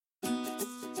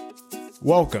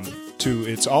Welcome to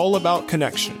It's All About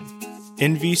Connection,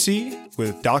 NVC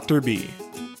with Dr. B.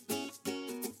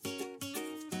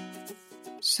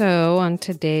 So, on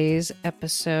today's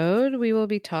episode, we will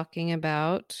be talking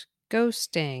about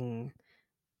ghosting.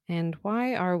 And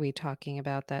why are we talking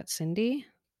about that, Cindy?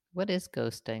 What is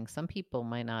ghosting? Some people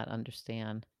might not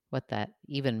understand what that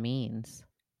even means.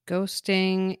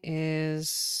 Ghosting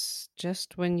is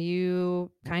just when you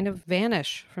kind of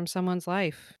vanish from someone's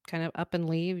life, kind of up and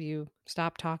leave, you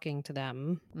stop talking to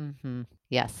them.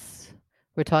 Yes.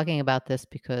 We're talking about this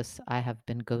because I have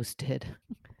been ghosted.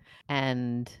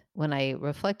 And when I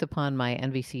reflect upon my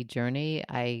NVC journey,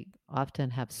 I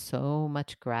often have so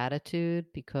much gratitude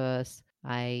because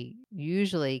I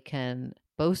usually can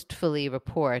boastfully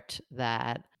report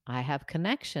that I have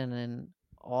connection in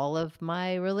all of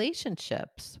my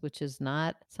relationships, which is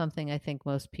not something I think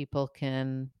most people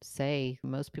can say.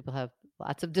 Most people have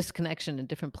lots of disconnection in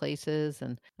different places.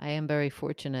 And I am very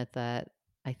fortunate that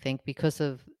I think because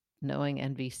of knowing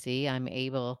NVC, I'm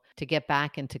able to get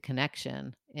back into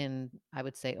connection in, I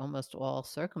would say, almost all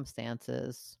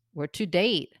circumstances, or to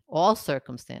date, all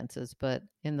circumstances. But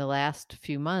in the last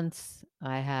few months,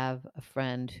 I have a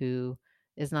friend who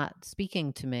is not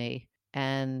speaking to me,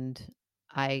 and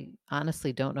I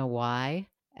honestly don't know why.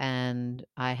 And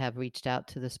I have reached out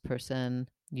to this person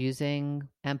using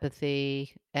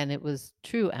empathy, and it was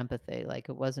true empathy. Like,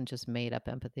 it wasn't just made up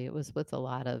empathy. It was with a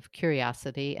lot of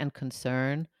curiosity and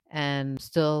concern, and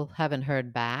still haven't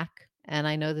heard back. And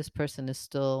I know this person is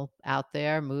still out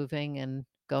there moving and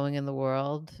going in the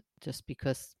world just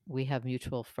because we have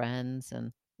mutual friends.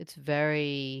 And it's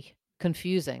very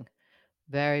confusing,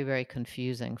 very, very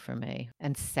confusing for me,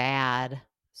 and sad,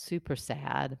 super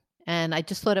sad. And I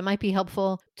just thought it might be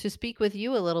helpful to speak with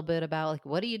you a little bit about, like,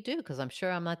 what do you do? Because I'm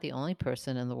sure I'm not the only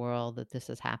person in the world that this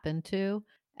has happened to.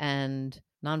 And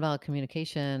nonviolent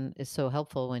communication is so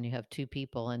helpful when you have two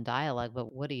people in dialogue,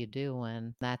 but what do you do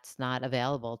when that's not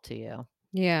available to you?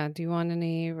 Yeah, do you want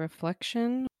any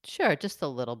reflection? Sure, just a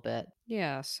little bit.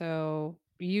 Yeah, so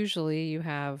usually you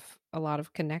have a lot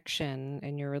of connection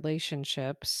in your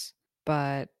relationships,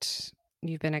 but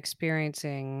you've been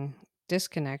experiencing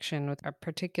disconnection with a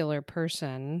particular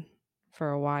person for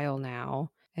a while now,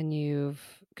 and you've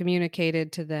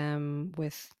communicated to them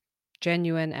with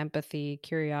genuine empathy,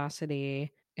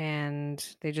 curiosity,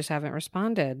 and they just haven't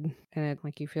responded. And it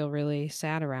like you feel really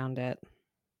sad around it.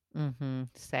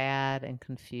 Sad and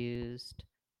confused,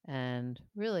 and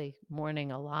really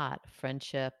mourning a lot.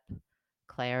 Friendship,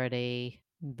 clarity.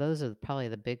 Those are probably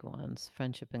the big ones,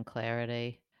 friendship and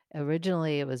clarity.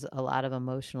 Originally, it was a lot of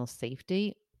emotional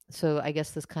safety. So I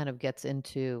guess this kind of gets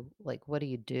into, like, what do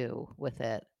you do with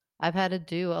it? I've had to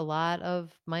do a lot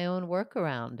of my own work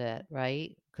around it,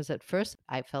 right? Because at first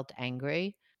I felt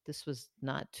angry. This was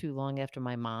not too long after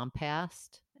my mom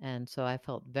passed. And so I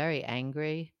felt very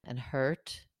angry and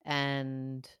hurt.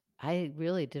 And I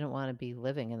really didn't want to be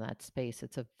living in that space.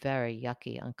 It's a very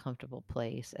yucky, uncomfortable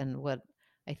place. And what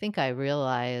I think I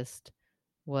realized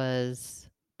was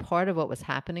part of what was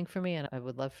happening for me, and I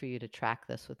would love for you to track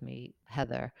this with me,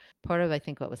 Heather. Part of, I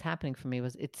think, what was happening for me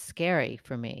was it's scary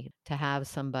for me to have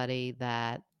somebody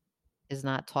that is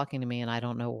not talking to me and I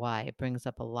don't know why. It brings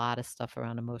up a lot of stuff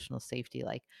around emotional safety.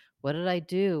 Like, what did I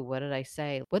do? What did I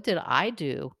say? What did I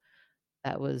do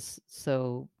that was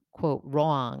so, quote,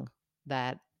 wrong,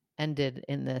 that ended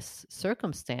in this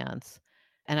circumstance?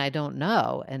 And I don't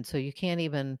know. And so you can't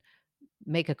even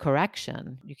make a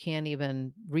correction. You can't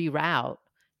even reroute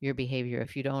your behavior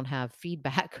if you don't have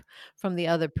feedback from the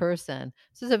other person.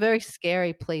 This is a very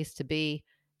scary place to be.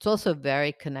 It's also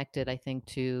very connected, I think,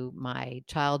 to my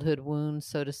childhood wounds,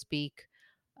 so to speak,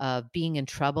 of being in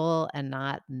trouble and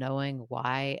not knowing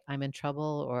why I'm in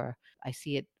trouble, or I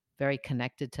see it very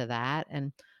connected to that.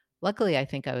 And luckily, I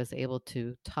think I was able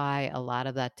to tie a lot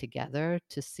of that together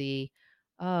to see,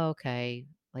 oh, okay,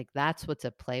 like, that's what's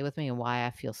at play with me and why I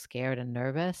feel scared and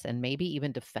nervous and maybe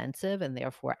even defensive and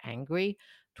therefore angry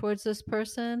towards this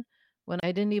person, when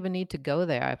I didn't even need to go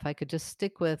there. If I could just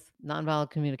stick with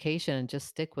nonviolent communication and just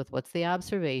stick with what's the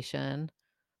observation,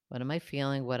 what am I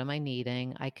feeling, what am I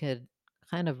needing, I could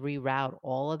kind of reroute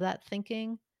all of that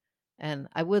thinking. And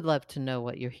I would love to know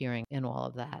what you're hearing in all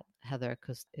of that, Heather,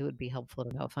 because it would be helpful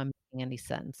to know if I'm making any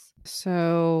sense.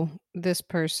 So, this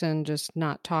person just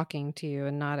not talking to you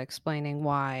and not explaining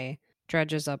why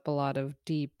dredges up a lot of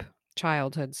deep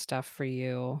childhood stuff for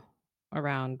you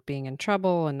around being in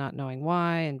trouble and not knowing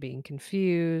why and being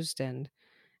confused and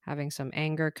having some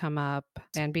anger come up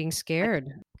and being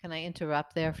scared. Can I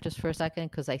interrupt there just for a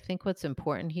second? Because I think what's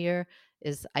important here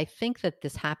is I think that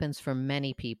this happens for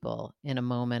many people in a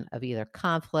moment of either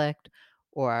conflict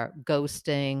or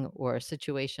ghosting or a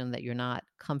situation that you're not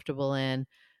comfortable in,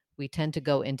 we tend to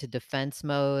go into defense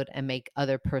mode and make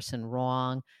other person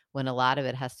wrong when a lot of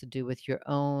it has to do with your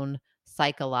own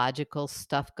psychological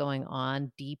stuff going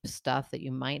on, deep stuff that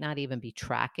you might not even be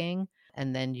tracking.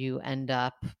 And then you end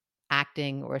up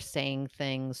acting or saying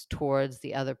things towards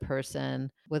the other person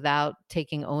without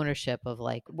taking ownership of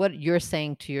like what you're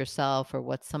saying to yourself or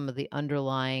what some of the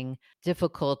underlying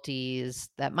difficulties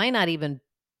that might not even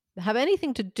have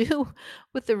anything to do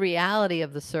with the reality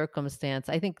of the circumstance.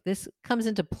 I think this comes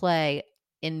into play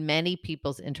in many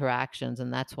people's interactions,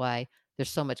 and that's why there's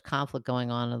so much conflict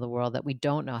going on in the world that we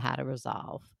don't know how to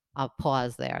resolve. I'll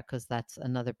pause there because that's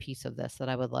another piece of this that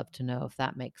I would love to know if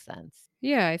that makes sense.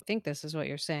 Yeah, I think this is what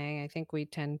you're saying. I think we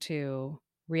tend to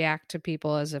react to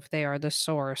people as if they are the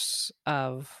source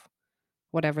of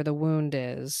whatever the wound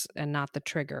is and not the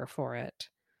trigger for it.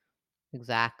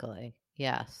 Exactly.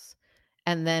 Yes.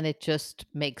 And then it just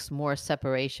makes more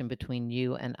separation between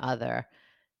you and other.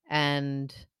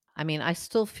 And I mean, I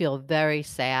still feel very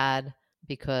sad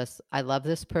because I love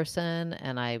this person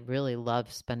and I really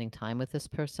love spending time with this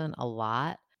person a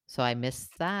lot. So I miss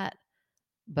that.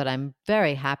 But I'm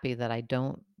very happy that I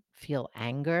don't feel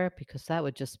anger because that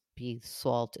would just be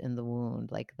salt in the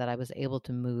wound, like that I was able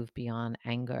to move beyond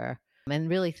anger and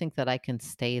really think that I can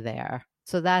stay there.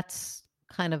 So that's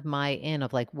kind of my in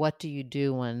of like, what do you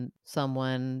do when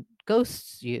someone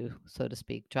ghosts you, so to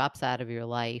speak, drops out of your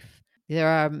life? There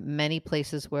are many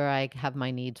places where I have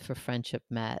my needs for friendship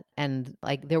met. And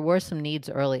like there were some needs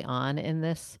early on in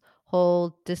this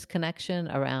whole disconnection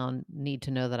around need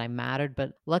to know that I mattered.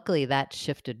 But luckily that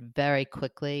shifted very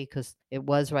quickly because it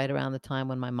was right around the time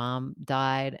when my mom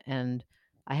died. And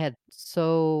I had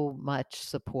so much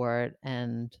support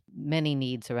and many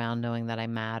needs around knowing that I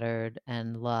mattered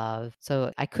and love.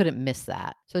 So I couldn't miss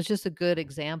that. So it's just a good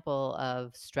example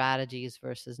of strategies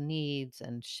versus needs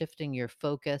and shifting your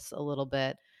focus a little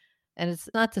bit. And it's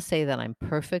not to say that I'm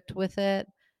perfect with it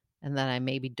and that I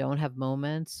maybe don't have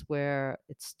moments where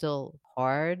it's still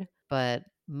hard, but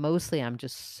mostly I'm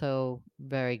just so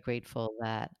very grateful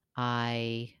that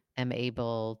I am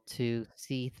able to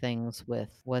see things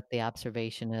with what the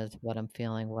observation is, what I'm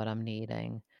feeling, what I'm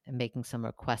needing, and making some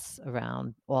requests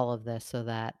around all of this so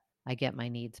that I get my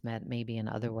needs met maybe in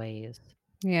other ways.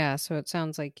 Yeah, so it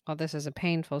sounds like while this is a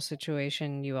painful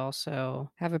situation, you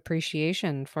also have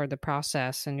appreciation for the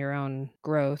process and your own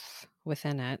growth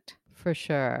within it. For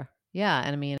sure. Yeah.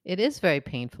 And I mean, it is very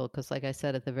painful because, like I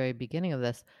said at the very beginning of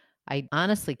this, I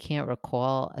honestly can't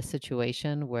recall a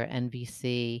situation where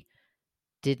NVC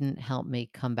didn't help me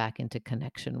come back into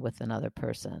connection with another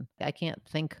person. I can't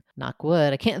think, knock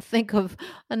wood, I can't think of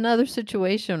another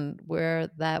situation where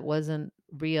that wasn't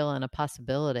real and a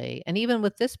possibility. And even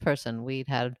with this person, we'd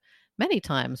had many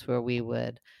times where we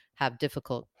would have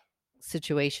difficult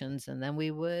situations and then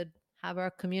we would have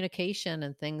our communication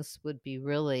and things would be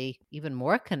really even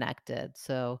more connected.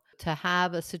 So to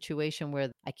have a situation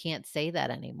where I can't say that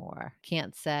anymore,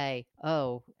 can't say,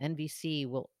 oh, NVC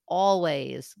will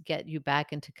always get you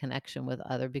back into connection with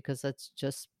other because that's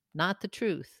just not the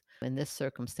truth in this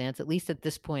circumstance, at least at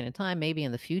this point in time. Maybe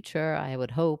in the future, I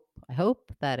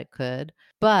hope that it could,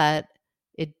 but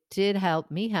it did help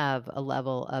me have a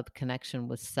level of connection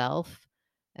with self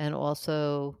and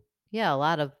also yeah, a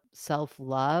lot of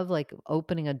self-love, like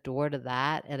opening a door to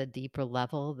that at a deeper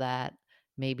level that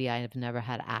maybe I have never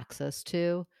had access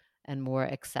to, and more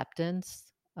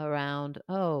acceptance around,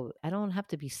 oh, I don't have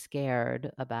to be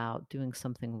scared about doing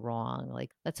something wrong.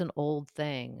 Like that's an old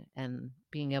thing. And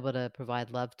being able to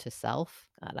provide love to self.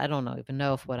 God, I don't know, even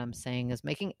know if what I'm saying is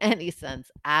making any sense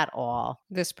at all.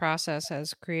 This process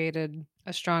has created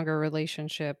a stronger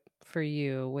relationship for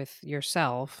you with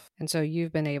yourself. And so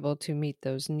you've been able to meet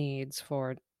those needs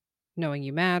for knowing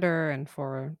you matter and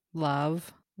for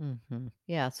love.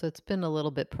 Yeah, so it's been a little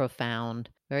bit profound,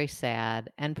 very sad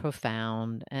and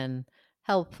profound and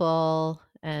helpful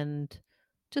and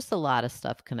just a lot of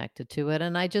stuff connected to it.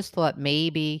 And I just thought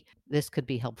maybe this could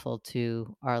be helpful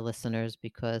to our listeners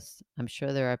because I'm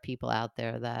sure there are people out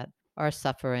there that are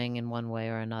suffering in one way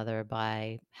or another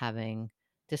by having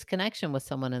disconnection with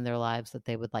someone in their lives that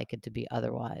they would like it to be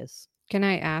otherwise. Can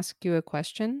I ask you a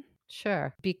question?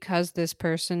 Sure. Because this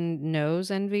person knows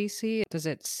NVC, does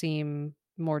it seem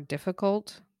more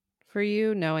difficult for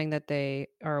you knowing that they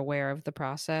are aware of the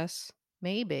process?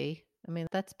 Maybe. I mean,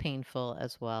 that's painful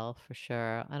as well, for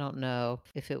sure. I don't know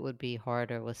if it would be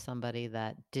harder with somebody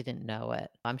that didn't know it.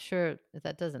 I'm sure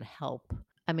that doesn't help.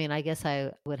 I mean, I guess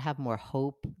I would have more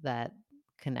hope that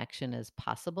connection is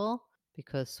possible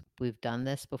because we've done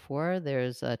this before.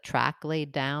 There's a track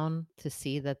laid down to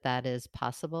see that that is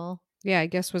possible. Yeah, I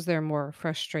guess was there more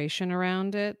frustration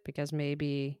around it because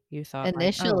maybe you thought like, "Oh,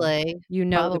 Initially, you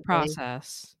know the probably.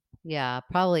 process." Yeah,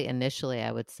 probably initially,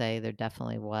 I would say there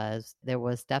definitely was. There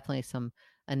was definitely some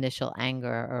initial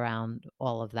anger around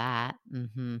all of that.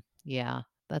 Yeah,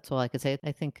 that's all I could say.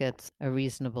 I think it's a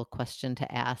reasonable question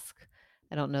to ask.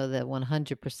 I don't know the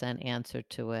 100% answer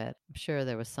to it. I'm sure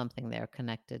there was something there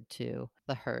connected to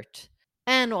the hurt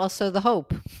and also the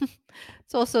hope.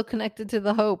 It's also connected to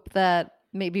the hope that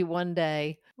maybe one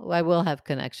day I will have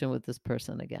connection with this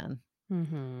person again.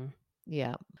 Mhm.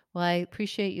 Yeah. Well, I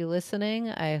appreciate you listening.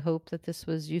 I hope that this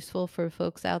was useful for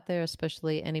folks out there,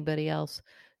 especially anybody else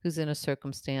who's in a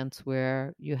circumstance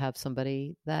where you have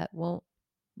somebody that won't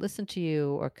listen to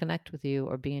you or connect with you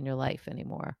or be in your life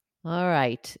anymore. All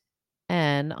right.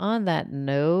 And on that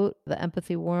note, the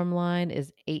Empathy Warm line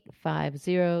is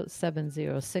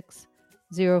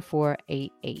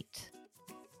 850-706-0488.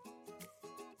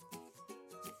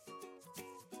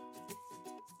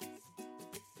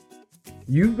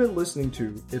 You've been listening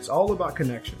to It's All About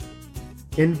Connection,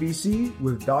 NVC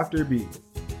with Dr. B.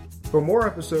 For more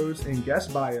episodes and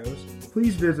guest bios,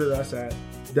 please visit us at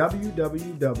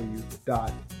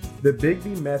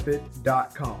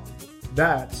www.thebigbmethod.com.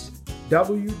 That's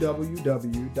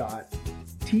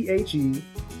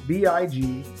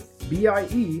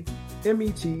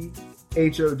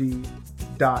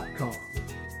www.thebigbmethod.com.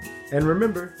 And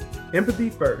remember, empathy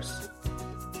first,